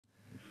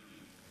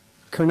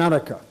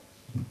Karnataka.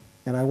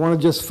 And I want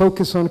to just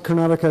focus on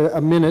Karnataka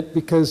a minute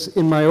because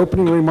in my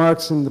opening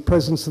remarks in the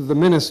presence of the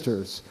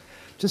ministers,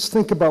 just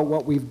think about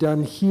what we've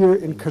done here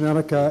in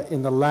Karnataka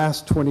in the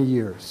last 20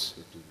 years.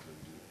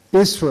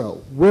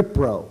 ISRO,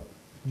 Wipro,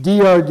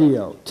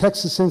 DRDO,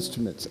 Texas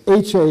Instruments,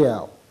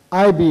 HAL,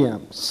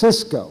 IBM,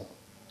 Cisco,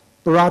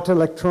 Bharat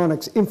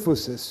Electronics,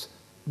 Infosys,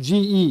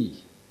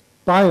 GE,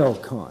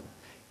 Biocon,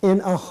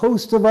 and a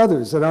host of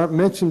others that aren't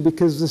mentioned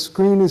because the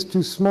screen is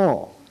too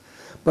small.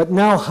 But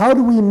now, how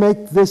do we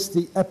make this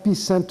the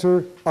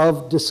epicenter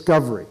of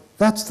discovery?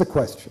 That's the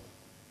question.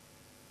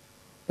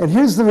 And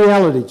here's the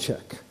reality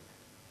check.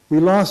 We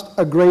lost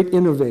a great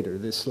innovator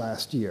this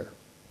last year,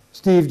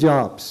 Steve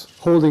Jobs,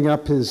 holding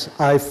up his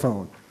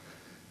iPhone.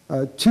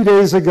 2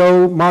 days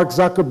ago, Mark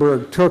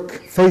Zuckerberg took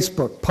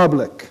Facebook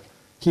public.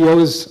 He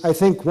owes, I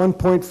think,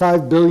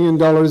 $1.5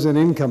 billion in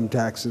income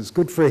taxes.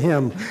 Good for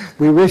him.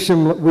 We wish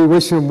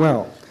him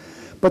well.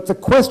 But the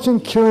question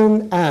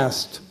Kiran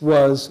asked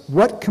was,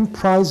 what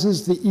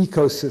comprises the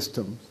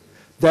ecosystem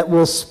that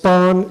will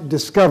spawn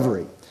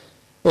discovery?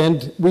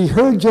 And we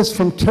heard just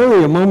from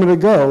Terry a moment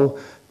ago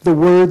the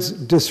words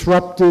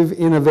disruptive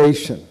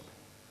innovation.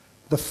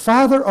 The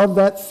father of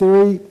that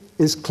theory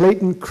is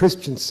Clayton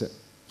Christensen.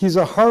 He's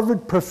a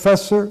Harvard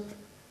professor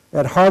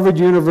at Harvard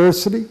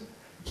University.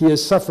 He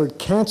has suffered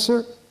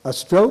cancer, a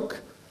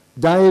stroke,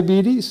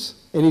 diabetes,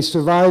 and he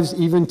survives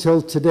even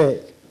till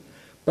today.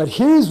 But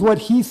here's what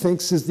he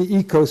thinks is the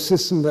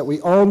ecosystem that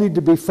we all need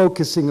to be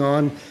focusing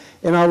on,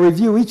 and I'll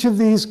review each of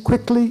these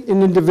quickly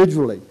and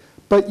individually.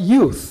 But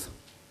youth,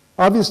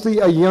 obviously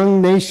a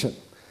young nation,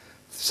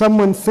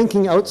 someone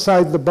thinking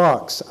outside the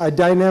box, a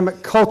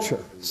dynamic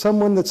culture,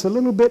 someone that's a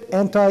little bit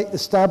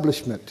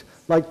anti-establishment,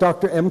 like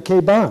Dr. M.K.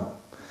 Ban.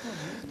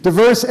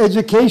 Diverse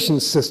education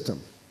system,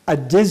 a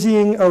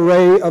dizzying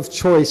array of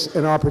choice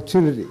and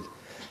opportunity.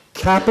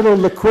 Capital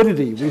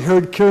liquidity. We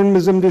heard Kiran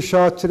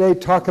Mazumdar-Shaw today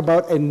talk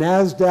about a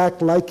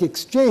NASDAQ-like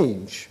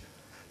exchange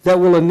that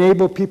will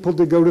enable people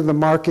to go to the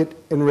market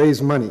and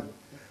raise money.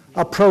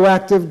 A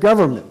proactive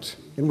government,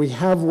 and we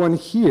have one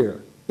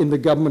here in the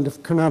government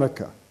of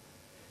Karnataka.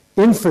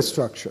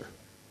 Infrastructure.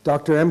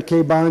 Dr.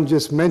 M.K. Ban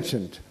just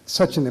mentioned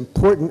such an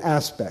important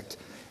aspect.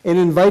 An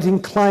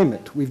inviting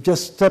climate. We've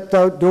just stepped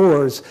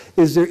outdoors.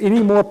 Is there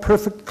any more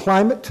perfect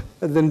climate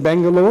than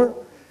Bangalore?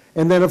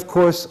 And then, of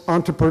course,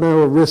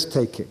 entrepreneurial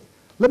risk-taking.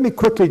 Let me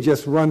quickly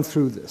just run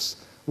through this.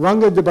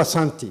 Ranga de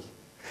Basanti,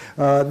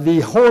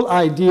 the whole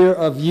idea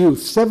of youth.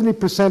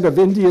 70% of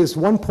India's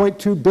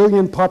 1.2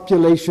 billion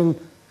population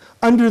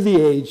under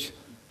the age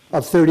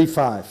of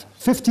 35.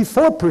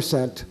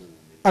 54%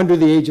 under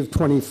the age of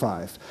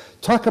 25.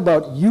 Talk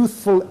about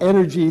youthful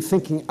energy,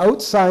 thinking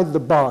outside the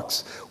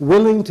box,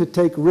 willing to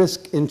take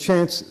risk and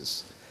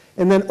chances.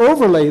 And then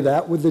overlay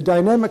that with the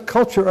dynamic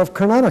culture of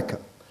Karnataka.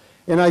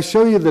 And I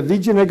show you the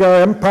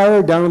Vijayanagar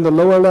Empire down in the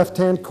lower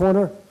left-hand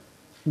corner.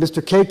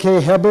 Mr.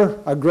 K.K. Heber,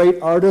 a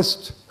great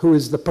artist who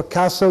is the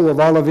Picasso of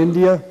all of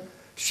India.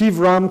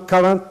 Shivram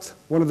Karant,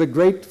 one of the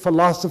great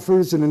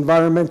philosophers and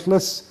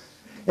environmentalists.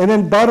 And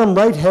then bottom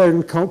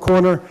right-hand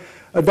corner,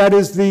 that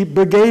is the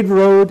Brigade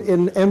Road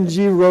and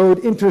MG Road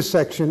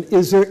intersection.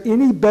 Is there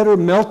any better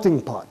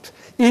melting pot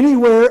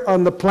anywhere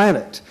on the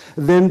planet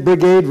than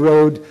Brigade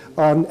Road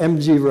on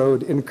MG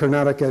Road in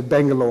Karnataka,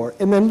 Bangalore?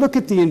 And then look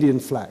at the Indian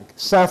flag.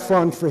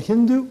 Saffron for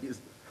Hindu,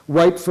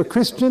 white for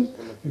Christian,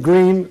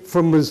 green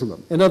for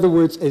Muslim. In other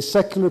words, a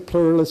secular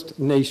pluralist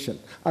nation,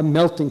 a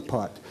melting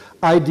pot.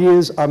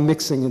 Ideas are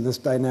mixing in this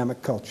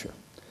dynamic culture.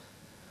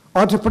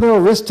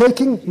 Entrepreneurial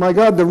risk-taking, my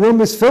God, the room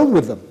is filled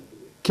with them.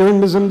 Kiran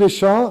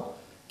Mazumdar-Shaw,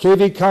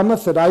 K.V.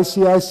 Kamath at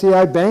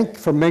ICICI Bank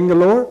from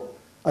Bangalore,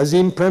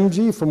 Azim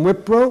Premji from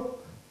Wipro,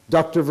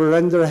 Dr.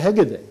 Virendra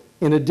Hegde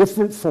in a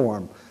different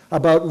form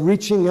about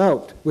reaching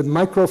out with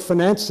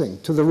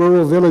microfinancing to the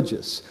rural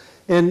villages,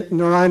 and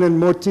Narayanan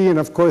Murthy and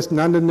of course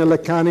Nandan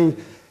Nilekani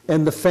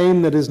and the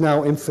fame that is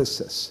now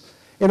Infosys.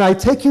 And I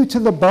take you to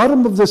the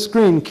bottom of the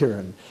screen,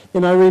 Kiran,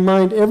 and I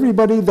remind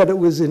everybody that it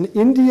was in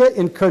India,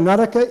 in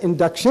Karnataka, in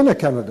Dakshina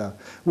Kannada,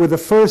 where the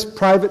first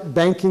private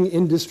banking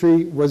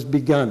industry was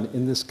begun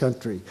in this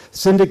country.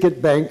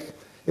 Syndicate Bank,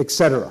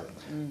 etc.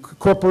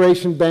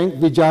 Corporation Bank,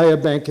 Vijaya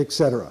Bank,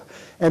 etc.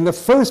 And the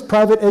first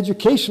private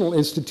educational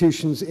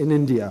institutions in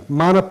India,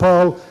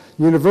 Manipal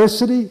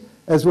University,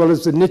 as well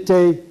as the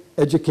Nitte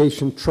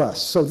Education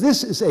Trust. So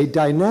this is a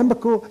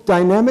dynamic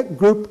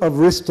group of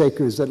risk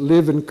takers that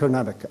live in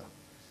Karnataka.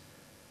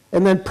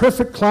 And then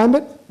perfect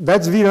climate,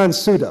 that's Viran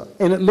Suda.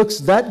 And it looks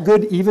that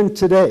good even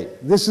today.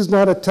 This is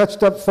not a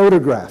touched up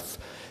photograph.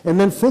 And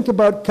then think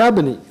about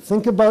Kabani,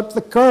 think about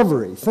the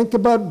Kaveri, think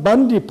about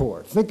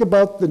Bandipur, think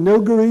about the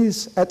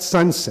Nilgiris at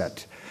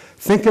sunset,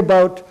 think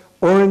about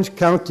Orange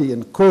County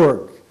and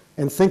Coorg,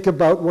 and think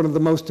about one of the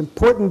most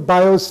important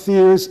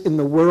biospheres in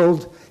the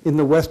world in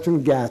the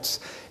Western Ghats,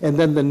 and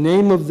then the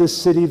name of this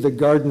city, the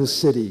Garden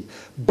City.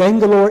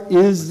 Bangalore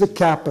is the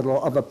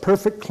capital of a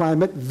perfect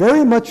climate,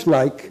 very much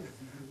like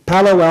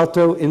Palo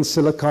Alto in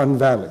Silicon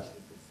Valley.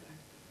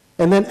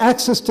 And then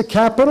access to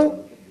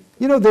capital,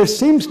 You know, there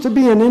seems to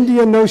be in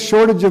India no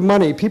shortage of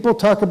money. People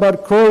talk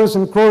about crores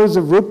and crores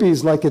of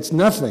rupees like it's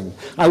nothing.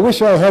 I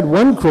wish I had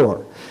 1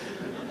 crore.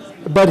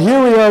 But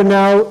here we are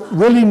now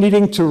really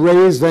needing to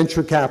raise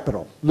venture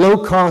capital,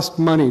 low-cost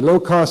money,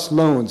 low-cost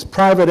loans,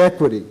 private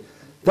equity.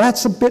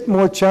 That's a bit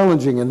more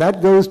challenging, and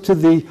that goes to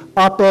the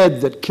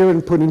op-ed that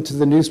Kiran put into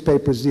the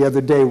newspapers the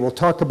other day. We'll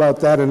talk about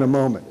that in a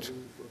moment.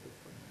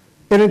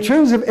 And in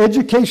terms of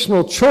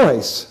educational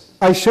choice,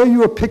 I show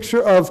you a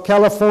picture of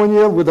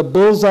California with a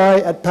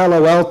bullseye at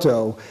Palo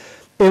Alto.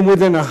 And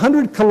within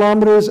 100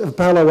 kilometers of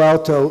Palo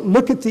Alto,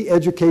 look at the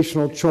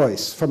educational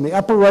choice. From the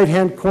upper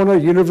right-hand corner,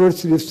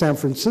 University of San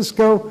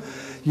Francisco,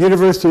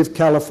 University of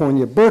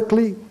California,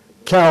 Berkeley,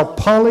 Cal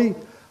Poly,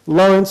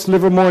 Lawrence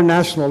Livermore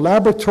National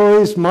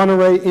Laboratories,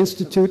 Monterey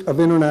Institute of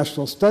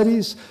International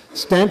Studies,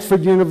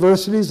 Stanford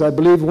Universities, I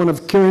believe one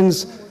of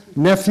Kiran's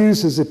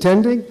nephews is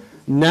attending,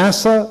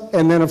 NASA,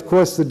 and then of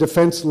course the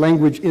Defense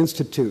Language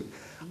Institute.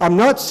 I'm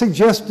not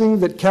suggesting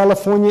that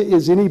California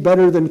is any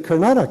better than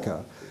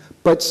Karnataka,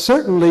 but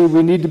certainly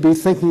we need to be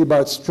thinking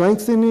about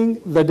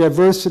strengthening the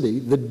diversity,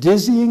 the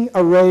dizzying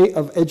array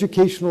of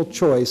educational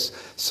choice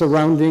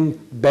surrounding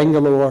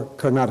Bangalore,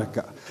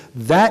 Karnataka.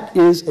 That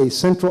is a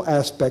central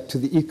aspect to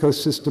the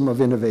ecosystem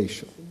of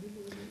innovation.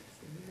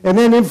 And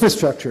then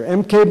infrastructure.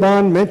 M.K.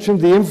 Bond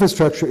mentioned the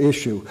infrastructure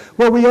issue.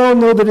 Well, we all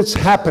know that it's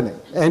happening.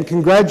 And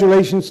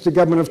congratulations to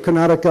Government of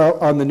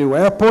Karnataka on the new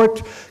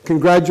airport.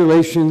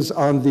 Congratulations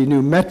on the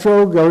new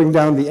metro going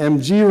down the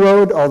MG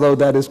road, although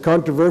that is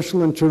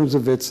controversial in terms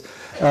of its,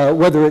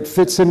 whether it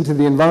fits into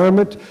the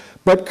environment.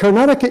 But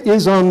Karnataka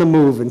is on the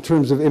move in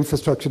terms of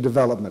infrastructure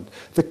development.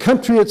 The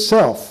country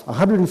itself,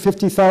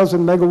 150,000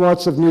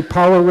 megawatts of new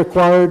power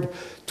required,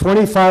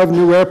 25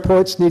 new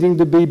airports needing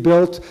to be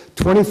built,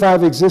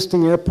 25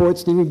 existing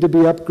airports needing to be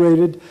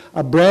upgraded,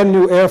 a brand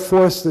new Air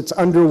Force that's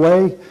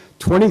underway,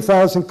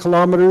 20,000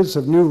 kilometers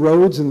of new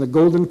roads in the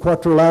Golden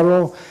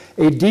Quadrilateral,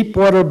 a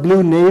deep-water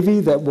blue Navy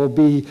that will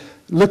be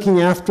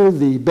looking after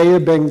the Bay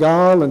of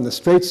Bengal and the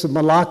Straits of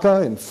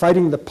Malacca and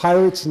fighting the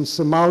pirates in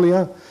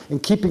Somalia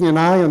and keeping an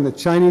eye on the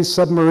Chinese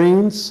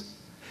submarines.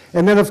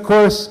 And then, of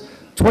course,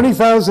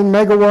 20,000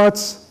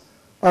 megawatts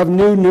of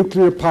new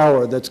nuclear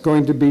power that's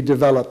going to be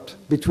developed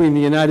between the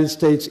United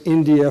States,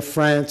 India,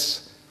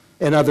 France,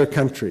 and other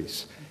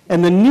countries.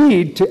 And the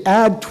need to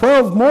add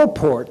 12 more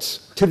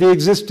ports to the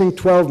existing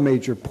 12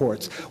 major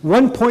ports.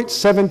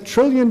 $1.7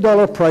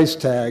 trillion price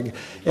tag,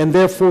 and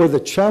therefore the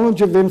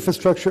challenge of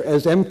infrastructure,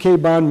 as M.K.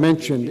 Bond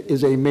mentioned,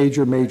 is a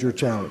major, major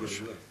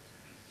challenge.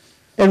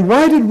 And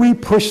why did we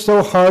push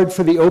so hard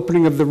for the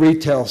opening of the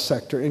retail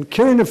sector? And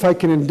Kiran, if I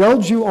can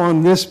indulge you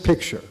on this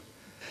picture,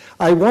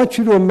 I want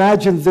you to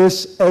imagine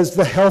this as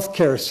the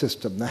healthcare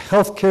system, the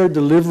healthcare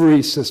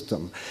delivery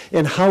system,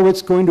 and how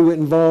it's going to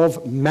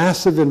involve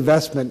massive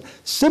investment,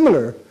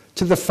 similar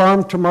to the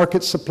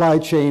farm-to-market supply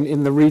chain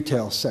in the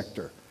retail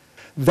sector.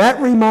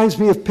 That reminds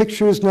me of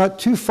pictures not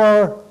too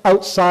far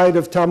outside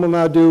of Tamil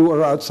Nadu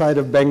or outside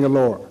of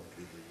Bangalore.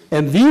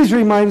 And these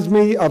reminds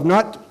me of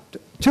not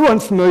too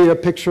unfamiliar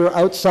picture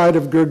outside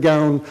of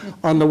Gurgaon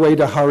on the way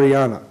to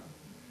Haryana.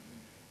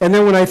 And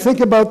then when I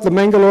think about the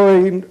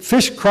Mangalorean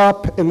fish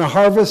crop and the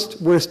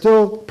harvest, we're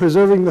still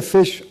preserving the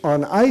fish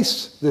on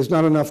ice. There's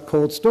not enough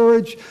cold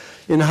storage.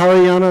 In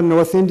Haryana,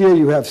 North India,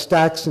 you have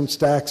stacks and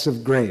stacks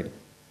of grain.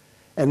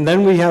 And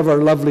then we have our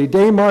lovely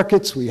day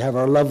markets, we have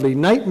our lovely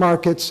night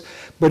markets,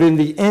 but in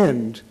the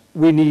end,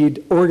 we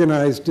need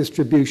organized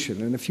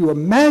distribution. And if you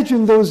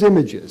imagine those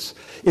images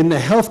in the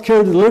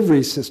healthcare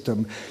delivery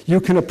system, you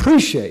can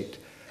appreciate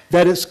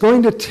that it's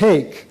going to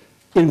take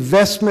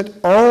investment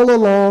all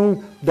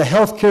along the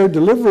healthcare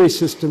delivery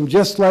system,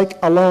 just like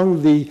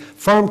along the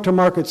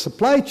farm-to-market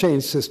supply chain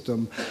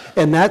system,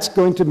 and that's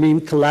going to mean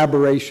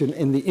collaboration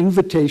and the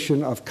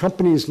invitation of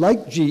companies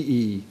like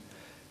GE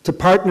to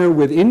partner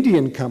with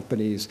Indian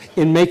companies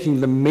in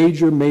making the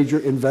major, major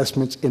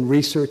investments in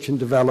research and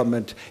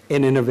development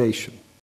and innovation.